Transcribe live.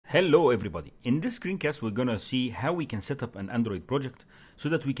Hello everybody. In this screencast we're gonna see how we can set up an Android project so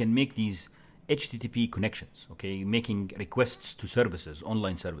that we can make these HTTP connections, okay, making requests to services,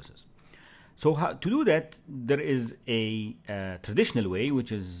 online services. So to do that, there is a traditional way,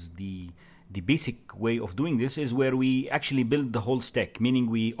 which is the basic way of doing this, is where we actually build the whole stack, meaning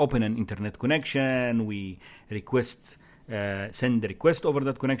we open an internet connection, we request, send the request over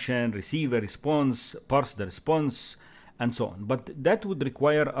that connection, receive a response, parse the response, and so on. But that would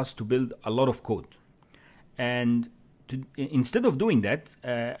require us to build a lot of code. And instead of doing that,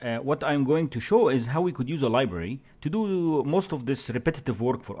 what I'm going to show is how we could use a library to do most of this repetitive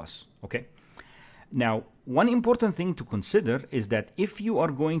work for us, okay? Now, one important thing to consider is that if you are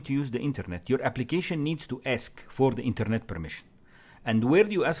going to use the internet, your application needs to ask for the internet permission. And where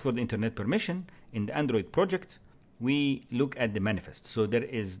do you ask for the internet permission? In the Android project, we look at the manifest. So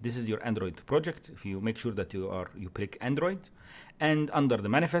this is your Android project. If you make sure that you pick Android, and under the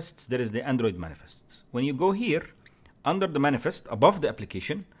manifests, there is the Android manifests. When you go here, under the manifest, above the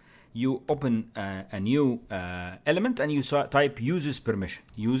application, you open a new element and you type uses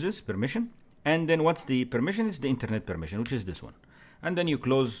permission, and then what's the permission? It's the internet permission, which is this one. And then you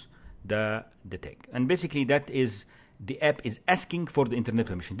close the tag. And basically that is, the app is asking for the internet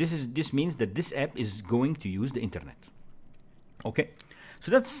permission. This means that this app is going to use the internet. Okay,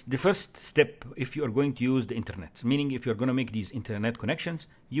 so that's the first step if you are going to use the internet. Meaning if you're going to make these internet connections,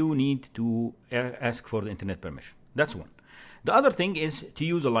 you need to ask for the internet permission. That's one. The other thing is to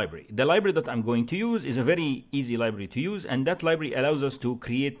use a library. The library that I'm going to use is a very easy library to use, and that library allows us to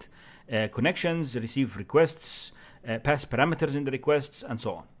create connections, receive requests, pass parameters in the requests, and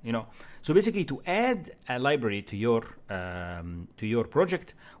so on. So basically, to add a library to your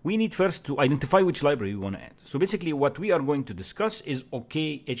project, we need first to identify which library we want to add. So basically, what we are going to discuss is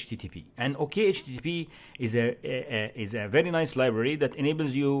OKHTTP, and OKHTTP is a very nice library that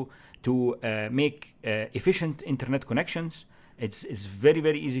enables you to make efficient internet connections. It's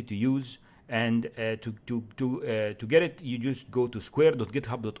very easy to use. And to get it, you just go to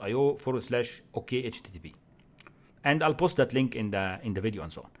square.github.io/OKHTTP, and I'll post that link in the video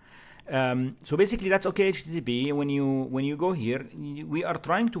and so on. So basically, that's OKHTTP. When you go here, we are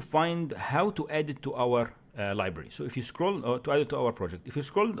trying to find how to add it to our library. So if you scroll to add it to our project, if you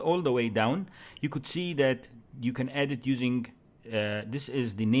scroll all the way down, you could see that you can add it using this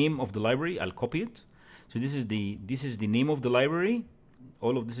is the name of the library. I'll copy it. So this is the name of the library.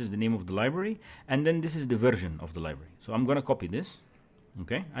 All of this is the name of the library, and then this is the version of the library. So I'm going to copy this,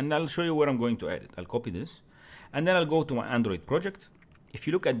 okay, and I'll show you where I'm going to add it. I'll copy this, and then I'll go to my Android project. If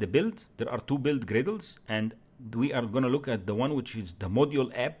you look at the build, there are two build Gradles, and we are going to look at the one which is the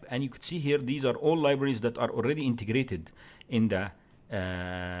module app, and you could see here these are all libraries that are already integrated in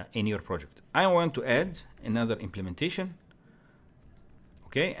your project. I want to add another implementation,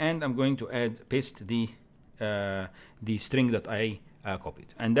 okay, and I'm going to paste the string that I copied,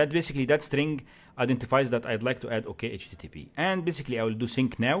 and that string identifies that I'd like to add OKHTTP, and basically I will do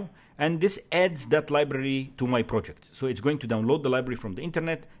sync now, and this adds that library to my project. So it's going to download the library from the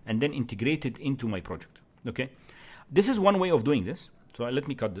internet and then integrate it into my project. Okay, this is one way of doing this. So let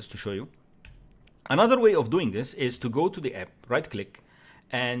me cut this to show you. Another way of doing this is to go to the app, right click,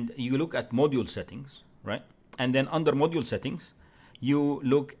 and you look at module settings, right, and then under module settings you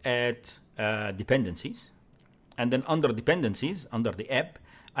look at dependencies. And then under dependencies, under the app,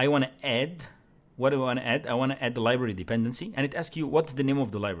 I want to add, what do I want to add? I want to add the library dependency, and it asks you what's the name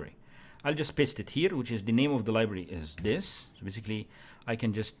of the library. I'll just paste it here, which is the name of the library is this. So basically, I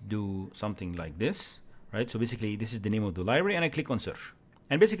can just do something like this, right? So basically, this is the name of the library, and I click on search.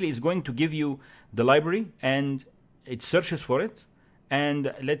 And basically, it's going to give you the library, and it searches for it.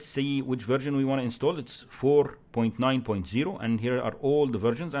 And let's see which version we want to install. It's 4.9.0, and here are all the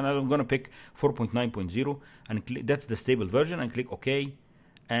versions, and I'm going to pick 4.9.0, and that's the stable version, and click OK,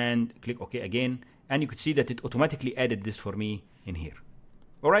 and click OK again, and you could see that it automatically added this for me in here.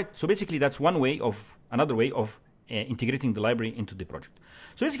 All right, so basically that's another way of integrating the library into the project.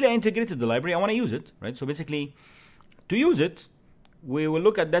 So basically I integrated the library, I want to use it, right? So basically to use it, we will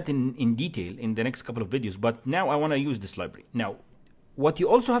look at that in detail in the next couple of videos, but now I want to use this library. Now, what you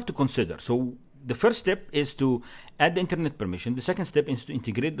also have to consider, so the first step is to add the internet permission. The second step is to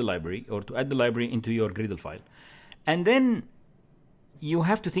integrate the library, or to add the library into your Gradle file. And then you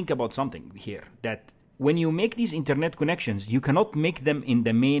have to think about something here, that when you make these internet connections, you cannot make them in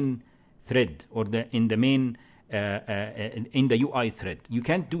the main thread or in the main in the UI thread. You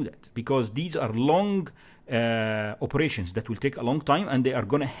can't do that because these are long operations that will take a long time, and they are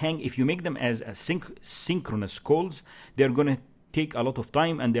going to hang. If you make them as synchronous calls, they're going to take a lot of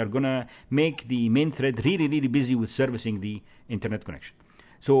time, and they're going to make the main thread really busy with servicing the internet connection.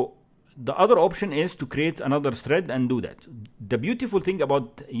 So the other option is to create another thread and do that. The beautiful thing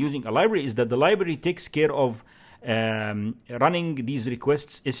about using a library is that the library takes care of running these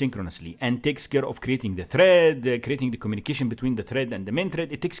requests asynchronously and takes care of creating the thread, creating the communication between the thread and the main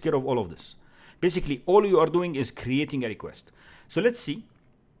thread. It takes care of all of this. Basically, all you are doing is creating a request. So let's see.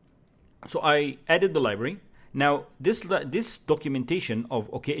 So I added the library. Now, this documentation of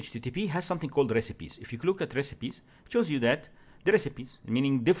OKHTTP has something called recipes. If you look at recipes, it shows you that the recipes,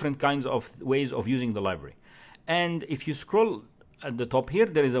 meaning different kinds of ways of using the library. And if you scroll at the top here,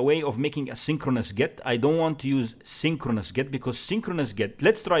 there is a way of making a synchronous get. I don't want to use synchronous get because synchronous get,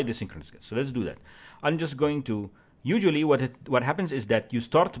 let's try the synchronous get. So let's do that. I'm just going to, usually what happens is that you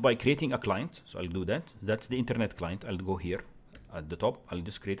start by creating a client. So I'll do that. That's the internet client. I'll go here at the top. I'll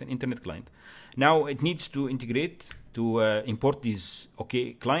just create an internet client. Now it needs to integrate to import these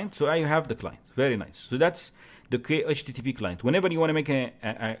OK client. So I have the client. Very nice. So that's the HTTP client. Whenever you want to make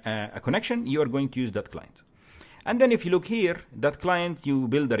a connection, you are going to use that client. And then if you look here, that client, you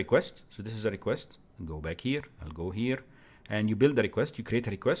build a request. So this is a request. Go back here. I'll go here. And you build a request. You create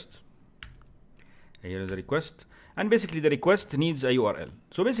a request. Here is a request. And basically the request needs a URL.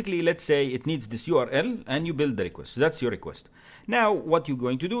 So basically, let's say it needs this URL and you build the request. So that's your request. Now, what you're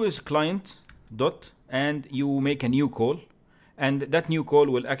going to do is client dot and you make a new call. And that new call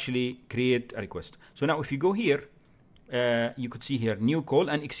will actually create a request. So now if you go here, you could see here new call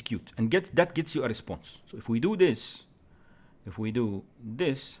and execute and that gets you a response. So if we do this, if we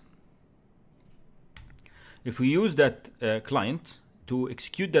use that client to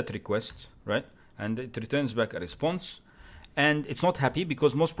execute that request, right, and it returns back a response, and it's not happy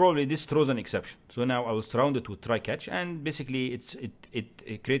because most probably this throws an exception. So now I will surround it with try catch, and basically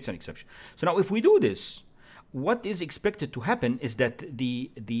it creates an exception. So now if we do this, what is expected to happen is that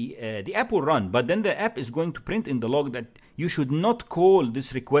the app will run, but then the app is going to print in the log that you should not call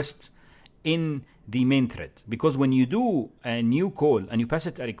this request in the main thread, because when you do a new call and you pass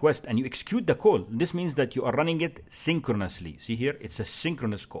it a request and you execute the call, this means that you are running it synchronously. See here, it's a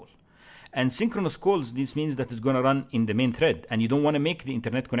synchronous call. And synchronous calls, this means that it's going to run in the main thread, and you don't want to make the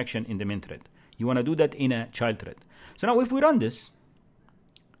internet connection in the main thread. You want to do that in a child thread. So now if we run this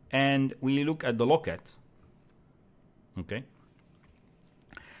and we look at the logcat, okay,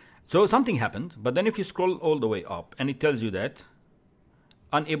 so something happened, but then if you scroll all the way up and it tells you that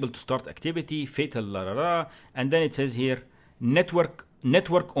unable to start activity, fatal, la la la, and then it says here network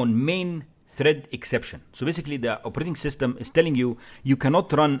on main thread exception. So basically the operating system is telling you you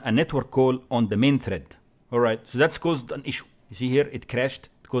cannot run a network call on the main thread. All right, so that's caused an issue. You see here it crashed,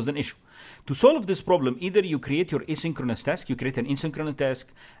 it caused an issue. To solve this problem, either you create your asynchronous task, you create an asynchronous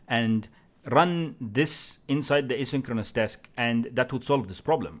task and run this inside the asynchronous task, and that would solve this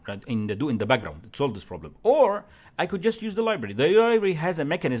problem, right? In the background, it solved this problem. Or I could just use the library. The library has a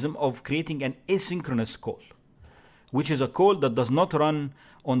mechanism of creating an asynchronous call, which is a call that does not run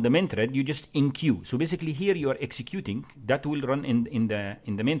on the main thread. You just enqueue. So basically here you are executing, that will run in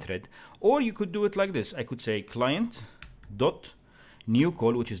the main thread. Or you could do it like this. I could say client dot new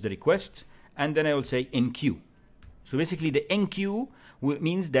call, which is the request, and then I will say enqueue. So basically the enqueue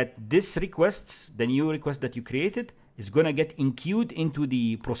means that this requests, the new request that you created, is going to get enqueued into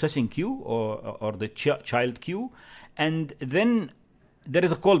the processing queue or the child queue, and then there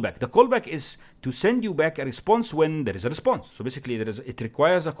is a callback. The callback is to send you back a response when there is a response. So basically it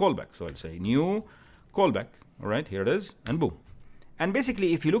requires a callback. So I'll say new callback. All right, here it is, and boom. And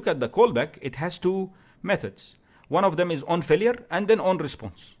basically if you look at the callback, it has two methods. One of them is on failure and then on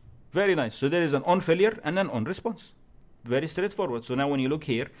response. Very nice. So there is an on failure and an on response. Very straightforward. So now when you look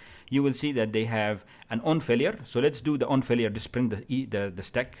here, you will see that they have an on failure. So let's do the on failure. Just print the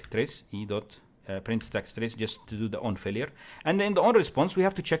stack trace, print stack trace, just to do the on failure. And then the on response, we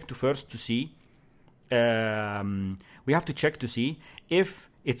have to check first to see. We have to check to see if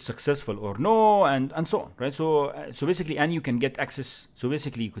it's successful or no, and so on, right? So basically, and you can get access. So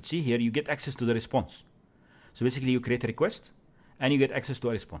basically, you could see here, you get access to the response. So basically, you create a request, and you get access to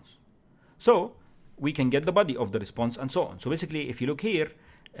a response. So we can get the body of the response and so on. So basically, if you look here,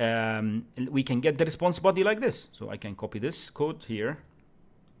 we can get the response body like this. So I can copy this code here.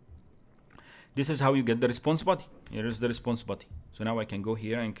 This is how you get the response body. Here is the response body. So now I can go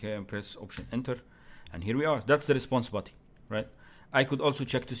here and press Option Enter, and here we are. That's the response body, right? I could also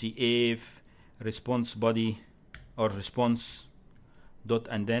check to see if response body or response dot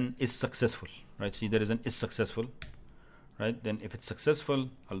and then is successful, right? See, there is an is successful, right? Then if it's successful,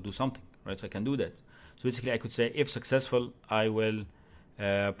 I'll do something, right? So I can do that. So basically I could say if successful, I will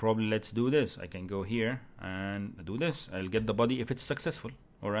probably, let's do this. I can go here and do this. I'll get the body if it's successful,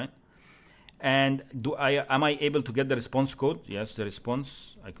 all right? And am I able to get the response code? Yes, the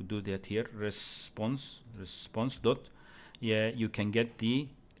response, I could do that here, response dot, yeah, you can get the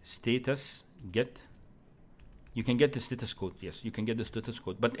status, you can get the status code. Yes, you can get the status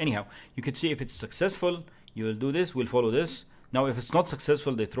code. But anyhow, you can see if it's successful, you will do this, we'll follow this. Now, if it's not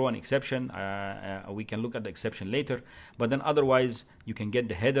successful, they throw an exception. We can look at the exception later. But then otherwise, you can get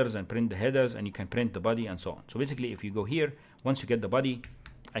the headers and print the headers, and you can print the body and so on. So basically, if you go here, once you get the body,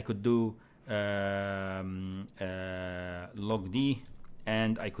 I could do log D,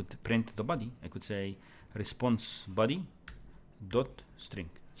 and I could print the body. I could say response body dot string.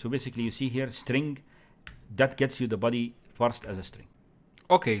 So basically, you see here string, that gets you the body parsed as a string.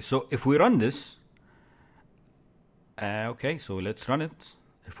 Okay, so if we run this, okay, so let's run it.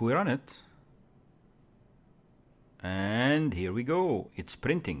 If we run it, and here we go, it's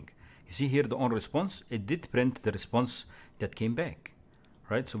printing. You see here the on response, it did print the response that came back,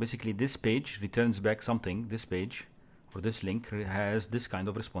 right? So basically this page returns back something, this page or this link has this kind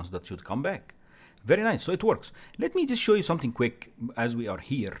of response that should come back. Very nice, so it works. Let me just show you something quick as we are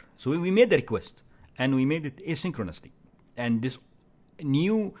here. So we made the request and we made it asynchronously. And this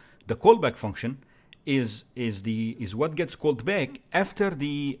new, the callback function is what gets called back after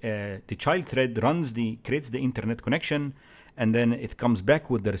the child thread creates the internet connection, and then it comes back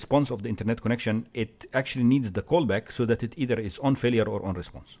with the response of the internet connection. It actually needs the callback so that it either is on failure or on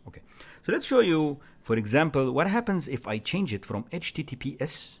response. Okay, so let's show you, for example, what happens if I change it from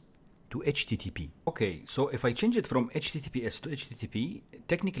HTTPS to HTTP. Okay, so if I change it from HTTPS to HTTP,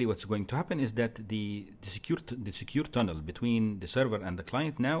 technically what's going to happen is that the secure tunnel between the server and the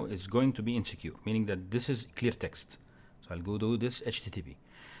client now is going to be insecure, meaning that this is clear text. So I'll go do this HTTP.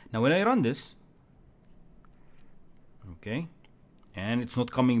 Now when I run this, okay, and it's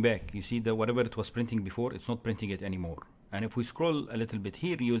not coming back. You see that whatever it was printing before, it's not printing it anymore. And if we scroll a little bit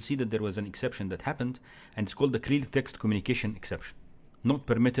here, you will see that there was an exception that happened, and it's called the clear text communication exception. Not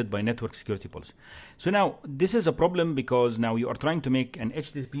permitted by network security policy. So now this is a problem because now you are trying to make an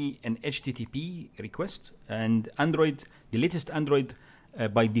HTTP request, and Android, the latest Android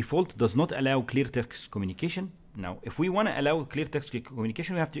by default does not allow clear text communication. Now, if we want to allow clear text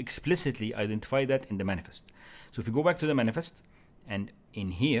communication, we have to explicitly identify that in the manifest. So if you go back to the manifest, and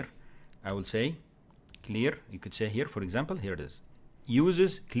in here, I will say clear, you could say here, for example, here it is,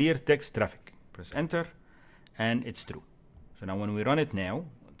 uses clear text traffic. Press enter, and it's true. So now when we run it now,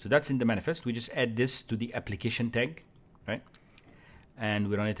 so that's in the manifest, we just add this to the application tag, right? And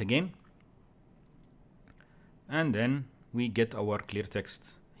we run it again. And then we get our clear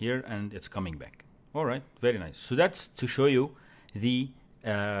text here, and it's coming back. All right, very nice. So that's to show you if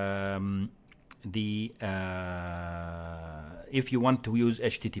you want to use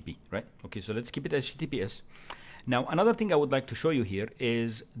HTTP, right? Okay, so let's keep it HTTPS. Now, another thing I would like to show you here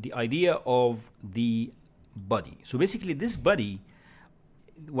is the idea of the body. So basically this body,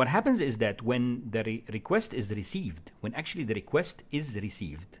 what happens is that when the request is received, when actually the request is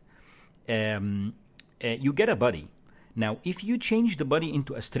received, you get a body. Now, if you change the body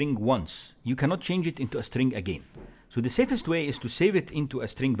into a string once, you cannot change it into a string again. So the safest way is to save it into a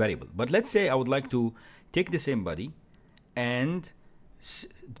string variable. But let's say I would like to take the same body, and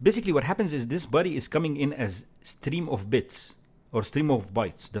basically what happens is this body is coming in as stream of bits or stream of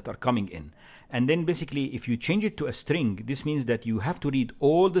bytes that are coming in. And then basically if you change it to a string, this means that you have to read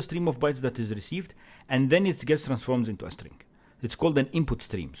all the stream of bytes that is received, and then it gets transformed into a string. It's called an input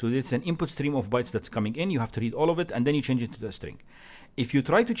stream. So it's an input stream of bytes that's coming in. You have to read all of it, and then you change it to a string. If you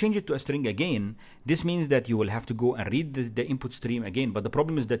try to change it to a string again, this means that you will have to go and read the input stream again. But the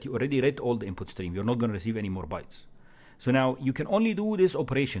problem is that you already read all the input stream. You're not going to receive any more bytes. So now you can only do this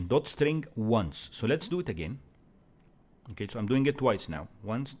operation, .string, once. So let's do it again. Okay, so I'm doing it twice now.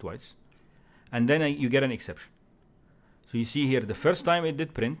 Once, twice. And then you get an exception. So you see here, the first time it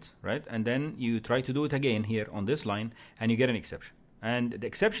did print, right? And then you try to do it again here on this line, and you get an exception. And the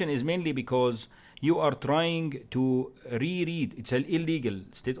exception is mainly because you are trying to reread. It's an illegal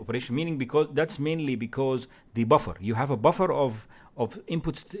state operation, meaning because that's mainly because the buffer. You have a buffer of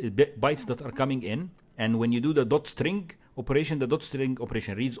inputs, bytes that are coming in, and when you do the .string operation, the .string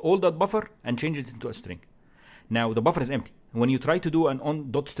operation reads all that buffer and changes it into a string. Now the buffer is empty. When you try to do an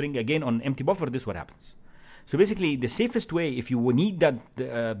on .string again on an empty buffer, this is what happens. So basically, the safest way, if you need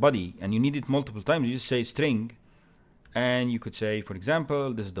that body and you need it multiple times, you just say string, and you could say, for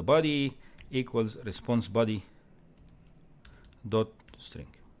example, this is the body equals response body dot string.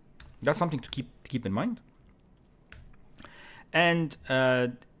 That's something to keep in mind, and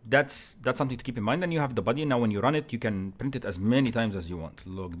that's something to keep in mind. And you have the body. Now, when you run it, you can print it as many times as you want.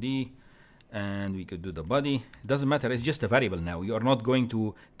 Log D, and we could do the body. It doesn't matter, it's just a variable now. You are not going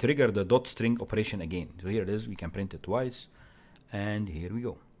to trigger the dot string operation again. So here it is, we can print it twice, and here we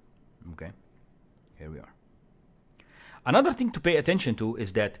go. Okay, here we are. Another thing to pay attention to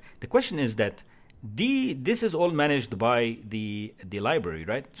is that the question is that this is all managed by the library,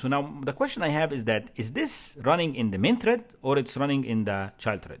 right? So now the question I have is that, is this running in the main thread or it's running in the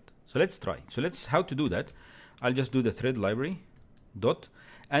child thread? So let's try. So let's, how to do that? I'll just do the thread library dot,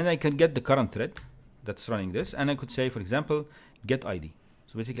 and I can get the current thread that's running this, and I could say, for example, get ID.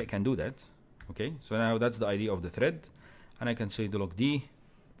 So basically I can do that. Okay, so now that's the ID of the thread, and I can say log d,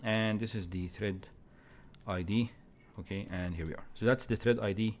 and this is the thread ID. Okay, and here we are. So that's the thread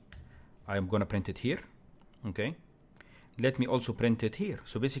ID. I'm gonna print it here. Okay, let me also print it here.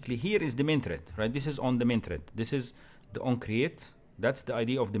 So basically here is the main thread, right? This is on the main thread. This is the on create. That's the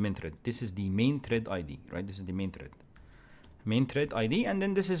ID of the main thread. This is the main thread ID, right? This is the main thread ID, and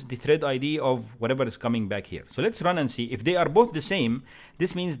then this is the thread ID of whatever is coming back here. So let's run and see if they are both the same.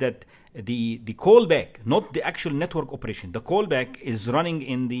 This means that the callback, not the actual network operation, the callback is running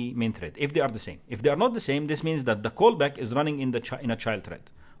in the main thread. If they are the same, if they are not the same, this means that the callback is running in the in a child thread.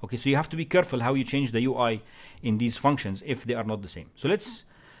 Okay, so you have to be careful how you change the UI in these functions if they are not the same. So let's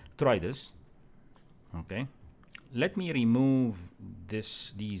try this. Okay, let me remove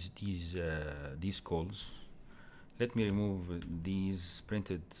these calls. Let me remove these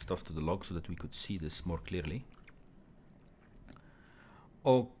printed stuff to the log so that we could see this more clearly.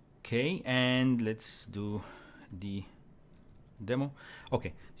 Okay, and let's do the demo.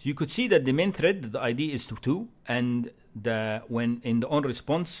 Okay, so you could see that the main thread, the ID is 2, and when in the on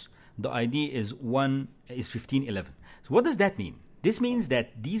response, the ID is 1511. So what does that mean? This means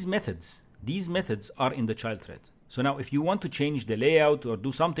that these methods are in the child thread. So now if you want to change the layout or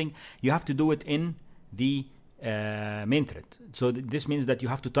do something, you have to do it in the main thread. So this means that you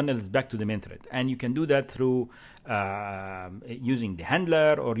have to tunnel it back to the main thread, and you can do that through using the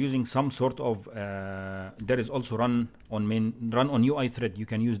handler or using some sort of there is also run on UI thread. You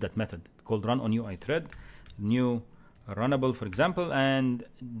can use that method called run on UI thread, new runnable, for example, and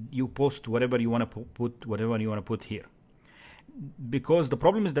you post whatever you want to put here. Because the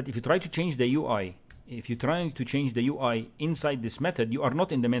problem is that if you try to change the UI, if you're trying to change the UI inside this method, you are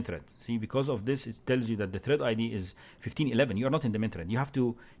not in the main thread. See, because of this, it tells you that the thread ID is 1511. You are not in the main thread. You have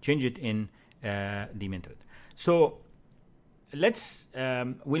to change it in the main thread. So let's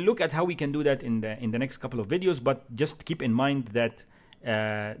we'll look at how we can do that in the next couple of videos. But just keep in mind that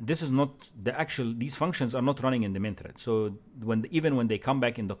this is not the actual. These functions are not running in the main thread. So even when they come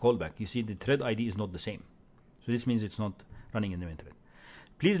back in the callback, you see the thread ID is not the same. So this means it's not running in the main thread.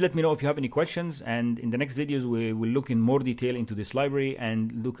 Please let me know if you have any questions, and in the next videos we will look in more detail into this library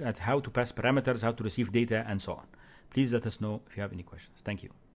and look at how to pass parameters, how to receive data, and so on. Please let us know if you have any questions. Thank you.